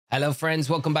Hello friends,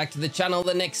 welcome back to the channel.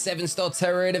 The next 7-star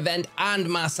Tera Raid event and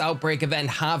Mass Outbreak event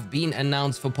have been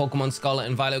announced for Pokemon Scarlet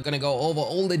and Violet. We're going to go over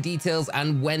all the details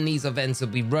and when these events will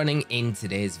be running in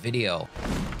today's video.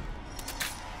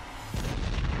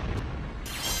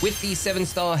 With the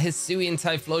 7-star Hisuian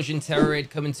Typhlosion Tera Raid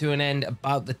coming to an end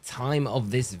about the time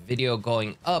of this video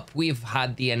going up, we've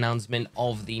had the announcement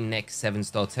of the next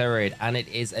 7-star Tera Raid, and it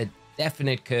is a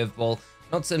definite curveball,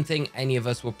 not something any of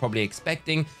us were probably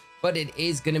expecting, but it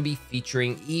is going to be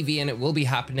featuring Eevee and it will be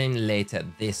happening later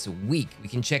this week. We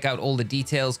can check out all the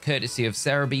details courtesy of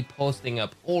Cerebi posting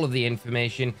up all of the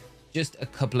information just a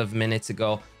couple of minutes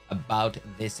ago about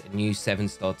this new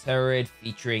 7-star Tera Raid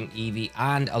featuring Eevee,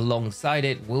 and alongside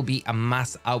it will be a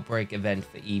Mass Outbreak event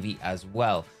for Eevee as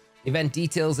well. The event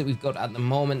details that we've got at the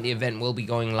moment: the event will be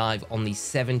going live on the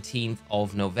 17th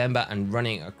of November and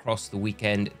running across the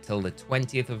weekend till the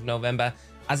 20th of November.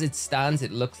 As it stands,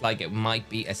 it looks like it might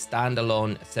be a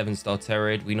standalone 7-star Tera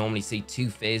Raid. We normally see 2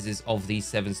 phases of these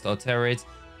 7-star Tera Raids,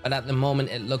 but at the moment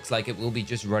it looks like it will be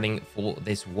just running for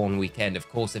this one weekend. Of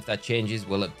course, if that changes,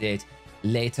 we'll update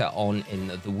later on in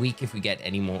the week if we get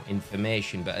any more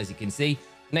information. But as you can see,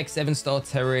 the next 7-star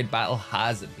Tera Raid battle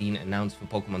has been announced for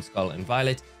Pokemon Scarlet and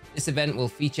Violet. This event will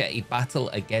feature a battle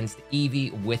against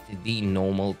Eevee with the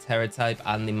normal Tera type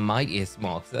and the mightiest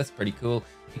mark, so that's pretty cool.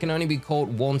 It can only be caught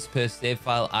once per save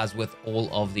file, as with all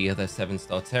of the other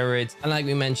 7-star Tera Raids. And like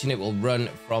we mentioned, it will run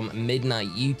from midnight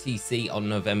UTC on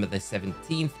November the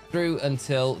 17th through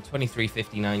until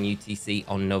 23:59 UTC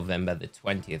on November the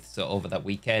 20th, so over that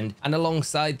weekend. And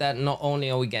alongside that, not only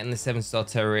are we getting the 7-star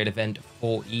Tera Raid event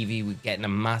for Eevee, we're getting a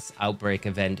Mass Outbreak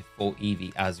event for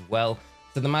Eevee as well.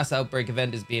 So the Mass Outbreak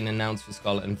event is being announced for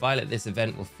Scarlet and Violet. This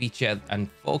event will feature and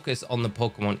focus on the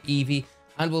Pokemon Eevee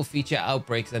and will feature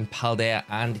outbreaks in Paldea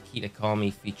and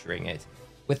Kitakami featuring it,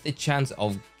 with the chance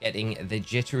of getting the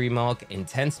Jittery mark,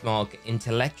 Intense mark,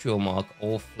 Intellectual mark,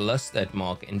 or Flustered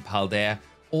mark in Paldea,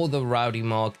 or the Rowdy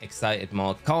mark, Excited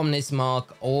mark, Calmness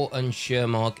mark, or Unsure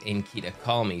mark in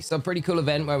Kitakami. So a pretty cool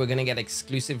event where we're going to get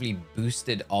exclusively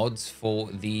boosted odds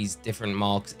for these different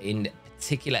marks in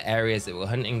particular areas that we're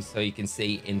hunting. So you can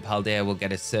see in Paldea we'll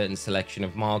get a certain selection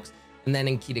of marks, and then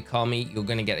in Kitakami you're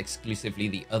going to get exclusively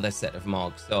the other set of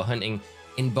marks. So hunting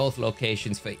in both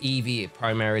locations for Eevee,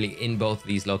 primarily in both of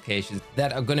these locations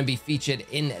that are going to be featured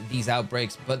in these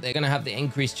outbreaks, but they're going to have the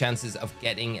increased chances of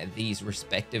getting these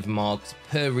respective marks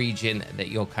per region that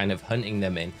you're kind of hunting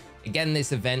them in. Again,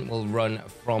 this event will run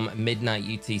from midnight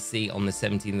UTC on the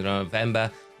 17th of November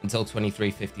until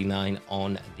 23:59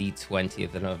 on the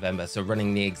 20th of November. So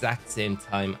running the exact same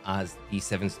time as the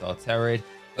 7-star Tera Raid,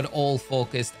 but all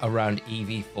focused around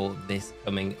Eevee for this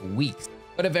coming weeks.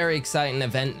 But a very exciting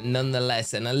event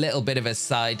nonetheless, and a little bit of a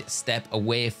side step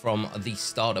away from the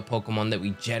starter Pokemon that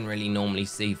we generally normally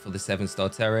see for the 7-star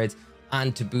Tera Raids.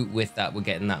 And to boot with that, we're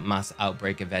getting that Mass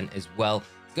Outbreak event as well.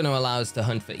 It's going to allow us to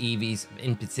hunt for Eevees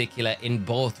in particular in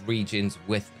both regions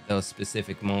with those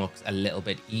specific marks a little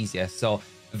bit easier. So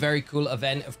a very cool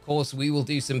event. Of course, we will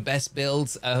do some best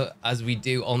builds as we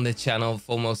do on the channel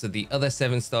for most of the other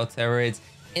 7-star Tera Raids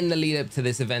in the lead up to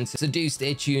this event, so do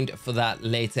stay tuned for that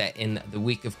later in the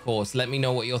week. Of course, let me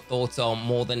know what your thoughts are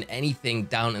more than anything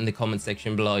down in the comment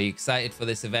section below. Are you excited for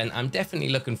this event? I'm definitely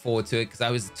looking forward to it because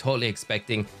I was totally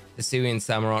expecting Hisuian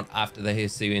Samurott after the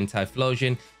Hisuian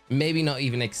Typhlosion. Maybe not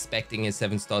even expecting a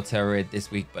 7-star Tera Raid this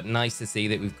week, but nice to see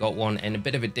that we've got one, and a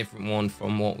bit of a different one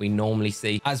from what we normally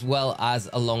see, as well as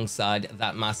alongside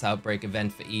that Mass Outbreak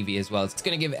event for Eevee as well. It's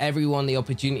going to give everyone the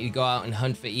opportunity to go out and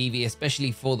hunt for Eevee,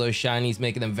 especially for those shinies,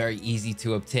 making them very easy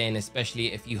to obtain,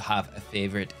 especially if you have a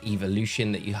favorite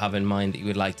evolution that you have in mind that you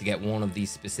would like to get one of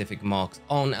these specific marks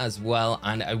on as well.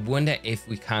 And I wonder if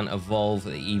we can evolve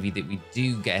the Eevee that we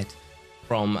do get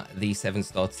from the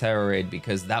 7-star Tera Raid,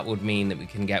 because that would mean that we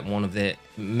can get one of the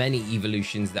many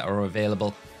evolutions that are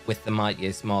available with the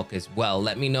mightiest mark as well.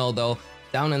 Let me know though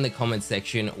down in the comment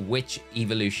section which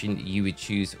evolution you would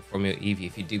choose from your Eevee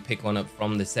if you do pick one up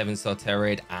from the 7-star Tera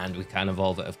Raid and we can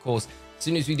evolve it. Of course, as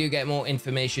soon as we do get more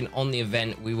information on the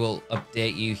event, we will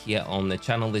update you here on the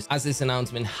channel. As this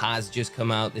announcement has just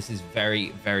come out, this is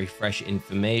very, very fresh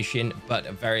information, but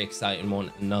a very exciting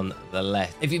one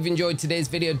nonetheless. If you've enjoyed today's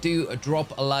video, do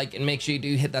drop a like and make sure you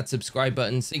do hit that subscribe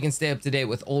button so you can stay up to date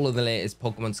with all of the latest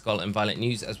Pokemon Scarlet and Violet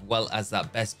news, as well as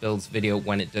that best builds video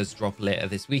when it does drop later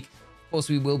this week. Of course,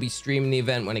 we will be streaming the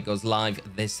event when it goes live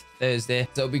this Thursday,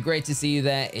 so it'll be great to see you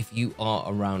there if you are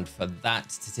around for that,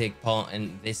 to take part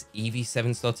in this Eevee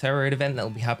 7-star Tera Raid event that will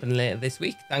be happening later this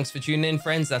week. Thanks for tuning in,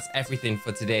 friends. That's everything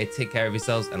for today. Take care of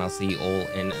yourselves, and I'll see you all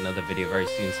in another video very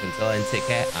soon. So until then, take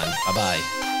care and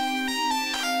bye-bye.